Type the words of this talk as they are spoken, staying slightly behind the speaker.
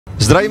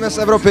Zdravíme z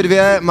Evropy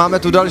 2, máme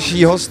tu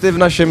další hosty v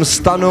našem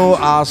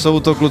stanu a jsou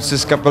to kluci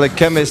z kapely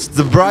QEMISTS.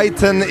 The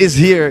Brighton is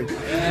here.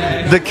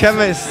 The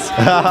QEMISTS.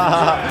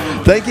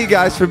 Thank you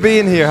guys for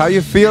being here. How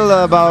you feel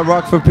about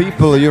Rock for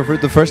People? You're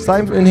the first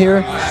time in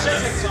here?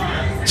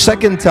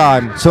 Second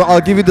time. So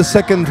I'll give you the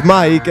second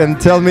mic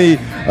and tell me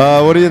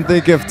what do you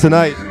think of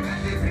tonight?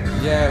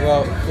 Yeah,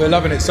 well, we're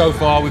loving it so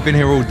far. We've been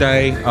here all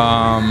day,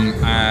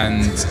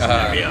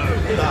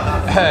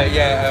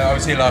 yeah, I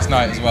was here last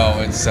night as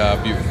well. It's a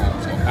beautiful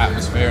sort of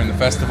atmosphere in the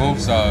festival,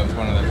 so it's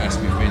one of the best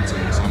we've been to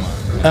in the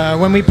summer.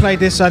 When we played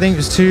this, I think it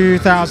was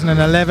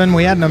 2011,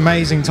 we had an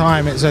amazing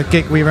time. It's a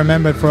gig we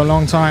remembered for a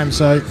long time,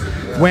 so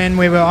when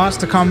we were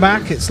asked to come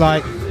back, it's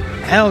like,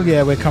 hell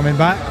yeah, we're coming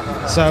back.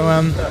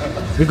 So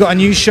we've got a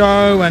new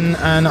show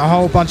and a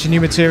whole bunch of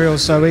new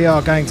materials, so we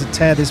are going to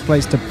tear this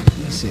place to pieces.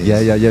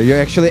 Yeah.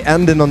 You're actually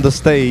ending on the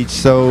stage,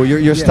 so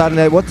you're starting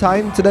at what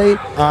time today?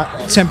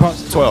 10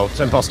 past 12.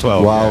 10 past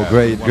 12. Wow, yeah.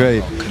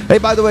 great. Hey,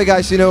 by the way,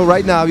 guys, you know,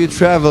 right now you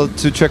traveled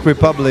to Czech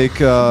Republic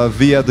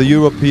via the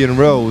European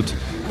road.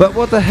 But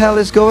what the hell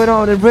is going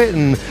on in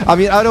Britain? I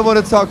mean, I don't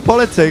want to talk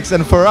politics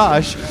and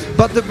farage,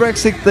 but the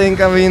Brexit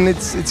thing, I mean,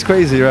 it's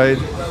crazy, right?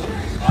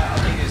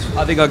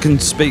 I think I can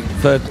speak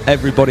for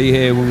everybody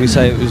here when we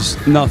say it was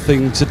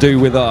nothing to do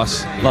with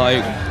us.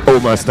 Like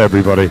Almost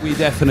everybody. we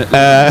definitely,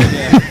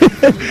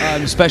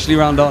 especially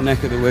around our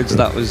neck of the woods,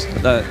 that was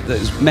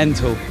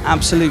mental,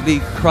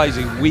 absolutely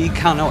crazy. We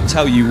cannot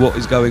tell you what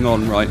is going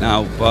on right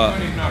now, but I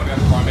don't even know if we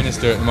have a Prime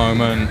Minister at the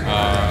moment.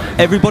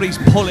 everybody's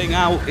pulling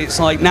out. It's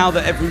like now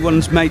that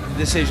everyone's made the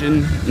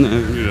decision.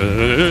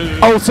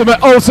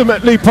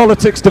 Ultimately,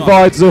 politics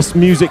divides us,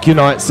 music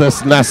unites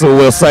us, and that's all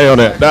we'll say on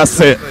it. That's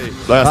it.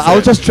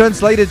 I'll just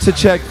translate it to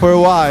Czech for a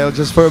while,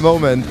 just for a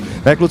moment.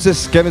 Kluci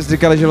z QEMISTS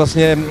říkali, že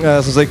vlastně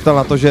jsem se ptal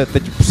na to, že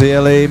teď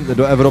přijeli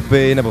do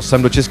Evropy, nebo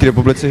sem do České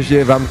republiky,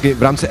 ještě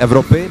v rámci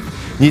Evropy.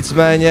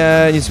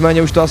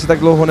 Nicméně už to asi tak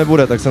dlouho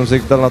nebude, tak jsem se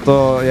ptal na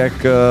to,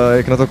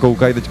 jak na to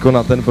koukají teďko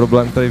na ten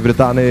problém, který v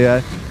Británii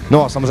je.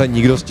 No a samozřejmě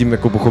nikdo s tím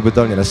jako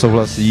pochopitelně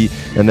nesouhlasí,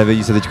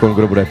 nevědí se teďko,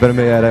 kdo bude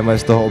premiérem a je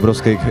z toho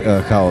obrovský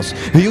chaos.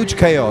 Huge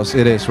chaos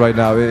it is right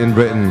now in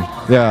Britain,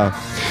 yeah.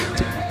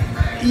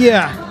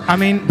 Yeah, I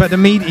mean, but the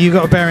media, you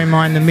got to bear in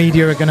mind the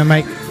media are going to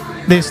make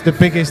this the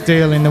biggest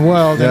deal in the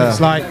world, and it's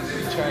like,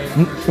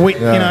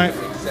 you know,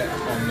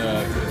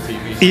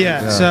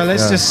 so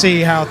let's just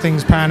see how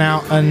things pan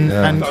out and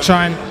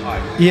try and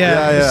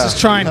let's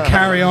just try and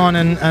carry on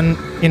and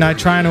you know,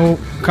 try and all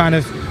kind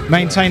of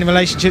maintain the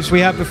relationships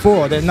we had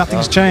before. That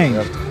nothing's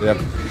changed.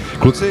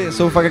 Kluci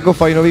jsou fakt jako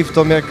fajnoví v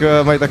tom, jak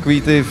mají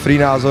takový ty free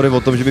názory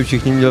o tom, že by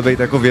všichni měli být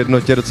jako v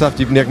jednotě, docela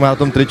vtipný, jak má na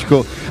tom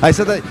tričku. I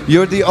said that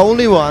you're the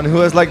only one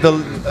who has like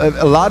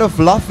a lot of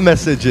love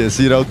messages,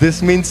 you know,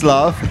 this means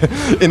love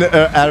in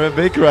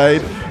Arabic,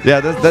 right?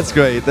 Yeah, that's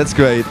great.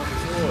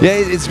 Yeah,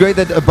 it's great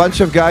that a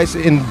bunch of guys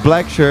in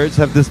black shirts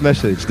have this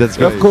message. That's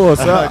great. Of course,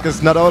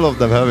 because not all of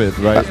them have it,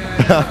 right?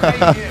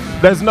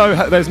 There's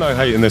no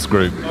hate in this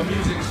group. Our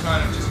music's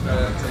kind of just to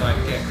like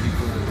get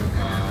people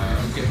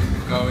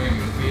going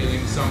and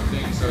feeling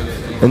something, so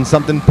that they And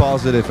something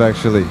positive,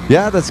 actually.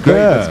 Yeah, that's great.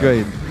 Yeah. That's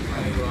great.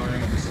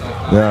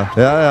 Yeah.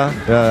 so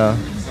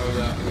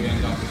that we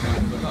end up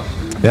with love.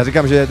 Já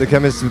říkám, že The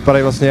QEMISTS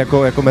vypadají vlastně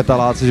jako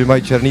metaláci, že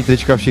mají černý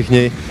trička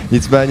všichni,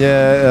 nicméně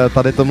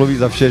tady to mluví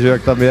za vše, že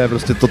jak tam je,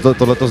 prostě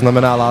tohle to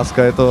znamená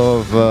láska, je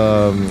to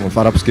v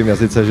arabském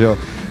jazyce, že jo.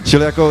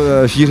 Čili jako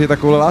šíří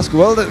takovou lásku.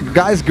 Well,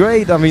 guys,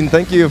 great. I mean,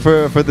 thank you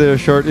for the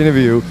short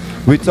interview.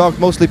 We talked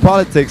mostly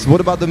politics.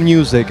 What about the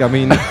music? I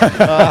mean,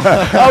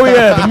 Oh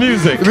yeah, the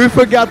music. we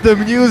forgot the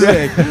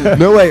music.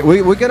 No way.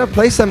 We're gonna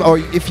play some, or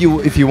if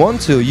you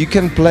want to, you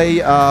can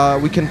play.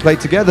 We can play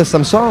together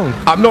some song.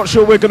 I'm not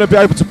sure we're going to be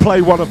able to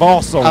play one of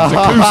our songs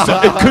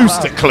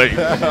acoustically.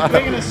 We're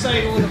going to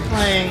save all the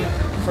playing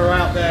for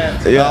out there.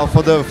 Yeah,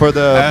 for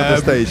the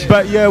stage.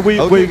 But yeah, we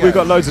guys.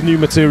 got loads of new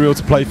material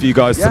to play for you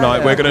guys tonight.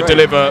 yeah, We're going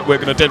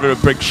to deliver a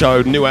big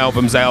show. New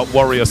albums out,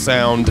 Warrior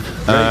Sound.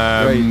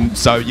 Great.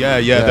 So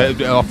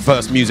our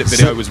first music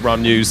video was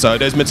Run You. So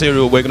there's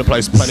material. We're going to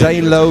play plenty.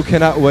 Zane Lowe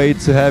cannot wait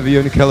to have you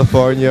in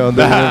California on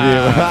the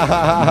interview.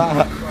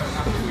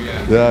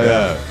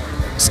 yeah.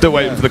 Still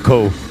waiting for the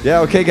call.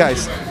 Yeah, okay,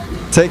 guys.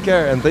 Take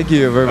care and thank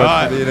you very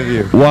much for the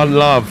interview. One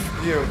love.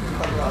 Thank you.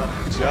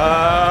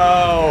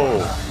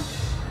 Ciao.